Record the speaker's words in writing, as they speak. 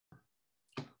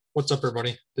What's up,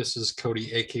 everybody? This is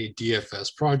Cody, aka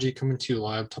DFS Prodigy, coming to you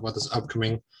live. Talk about this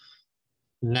upcoming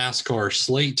NASCAR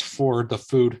slate for the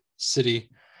Food City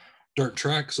dirt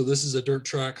track. So this is a dirt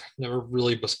track never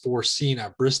really before seen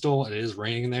at Bristol. It is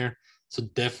raining there, so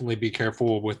definitely be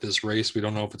careful with this race. We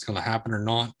don't know if it's going to happen or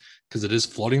not because it is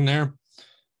flooding there.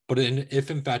 But if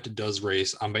in fact it does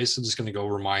race, I'm basically just going to go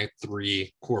over my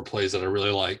three core plays that I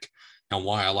really like and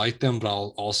why I like them. But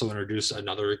I'll also introduce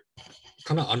another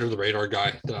kind of under the radar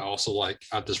guy that I also like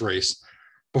at this race.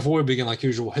 Before we begin, like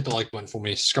usual, hit the like button for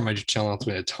me, subscribe to my channel. It's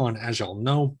been a ton, as y'all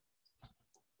know.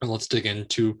 And let's dig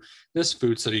into this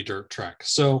Food City dirt track.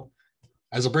 So,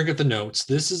 as I bring up the notes,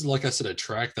 this is, like I said, a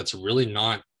track that's really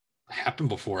not happened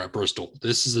before at Bristol.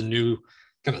 This is a new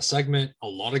kind of segment. A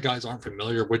lot of guys aren't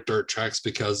familiar with dirt tracks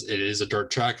because it is a dirt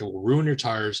track. It will ruin your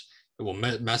tires. It will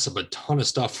mess up a ton of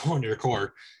stuff on your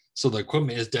car. So the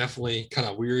equipment is definitely kind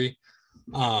of weary.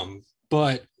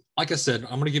 But like I said,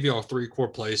 I'm going to give you all three core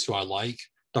plays who I like.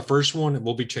 The first one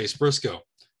will be Chase Briscoe.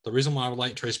 The reason why I would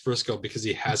like Chase Briscoe because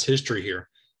he has history here.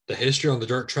 The history on the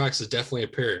dirt tracks is definitely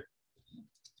apparent.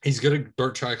 He's good at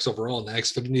dirt tracks overall in the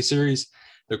Xfinity series.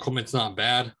 The equipment's not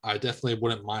bad. I definitely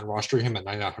wouldn't mind rostering him at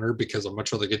 9,900 because I'd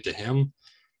much rather get to him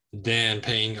than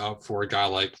paying up for a guy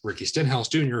like Ricky Stenhouse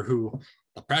Jr., who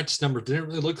the practice number didn't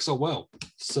really look so well.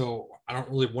 So I don't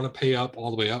really want to pay up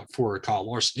all the way up for Kyle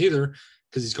Larson either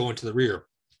because he's going to the rear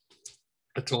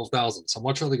at 12,000. So I'm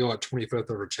much rather go at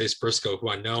 25th over Chase Briscoe, who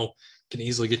I know can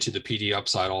easily get you the PD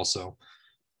upside also.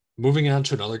 Moving on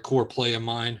to another core play of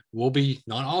mine will be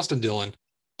not Austin Dillon,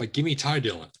 but give me Ty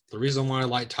Dillon. The reason why I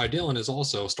like Ty Dillon is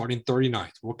also starting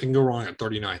 39th. What can go wrong at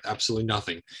 39th? Absolutely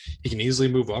nothing. He can easily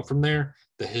move up from there.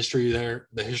 The history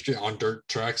on dirt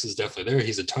tracks is definitely there.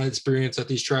 He's a ton of experience at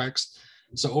these tracks.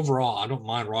 So overall, I don't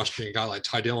mind rostering a guy like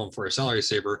Ty Dillon for a salary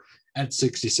saver at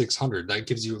 6,600. That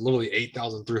gives you literally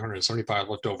 8,375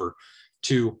 left over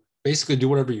to basically do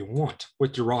whatever you want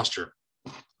with your roster.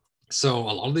 So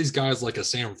a lot of these guys like a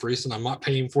Sam Friesen, I'm not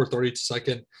paying for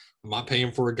 32nd. I'm not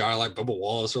paying for a guy like Bubba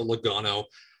Wallace or Logano.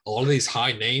 A lot of these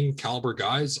high name caliber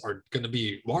guys are going to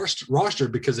be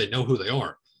rostered because they know who they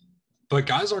are. But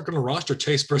guys aren't going to roster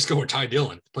Chase Briscoe or Ty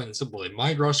Dillon, plain and simple. They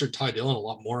might roster Ty Dillon a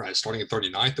lot more at starting at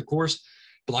 39th, of course.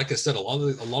 But like I said, a lot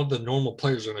of the normal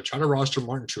players are going to try to roster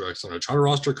Martin Truex. They're going to try to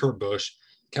roster Kurt Busch,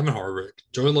 Kevin Harvick,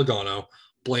 Joey Logano,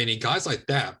 Blaney, guys like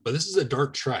that. But this is a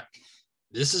dirt track.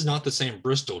 This is not the same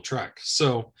Bristol track.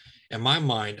 So in my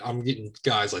mind, I'm getting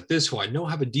guys like this who I know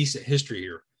have a decent history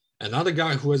here. Another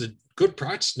guy who has a good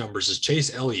practice numbers is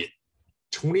Chase Elliott.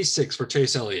 26 for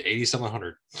Chase Elliott,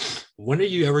 8,700. When are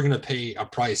you ever going to pay a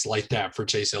price like that for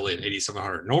Chase Elliott,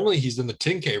 8,700? Normally he's in the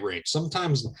 10K range.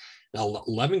 Sometimes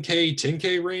 11K,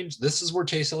 10K range. This is where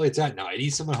Chase Elliott's at now,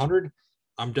 8,700.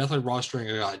 I'm definitely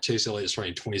rostering a guy. Chase Elliott is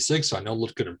running 26, so I know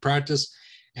look good in practice.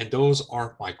 And those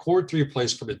are my core three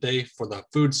plays for today for the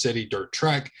Food City Dirt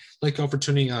Track. Thank you all for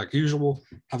tuning in like usual.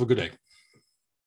 Have a good day.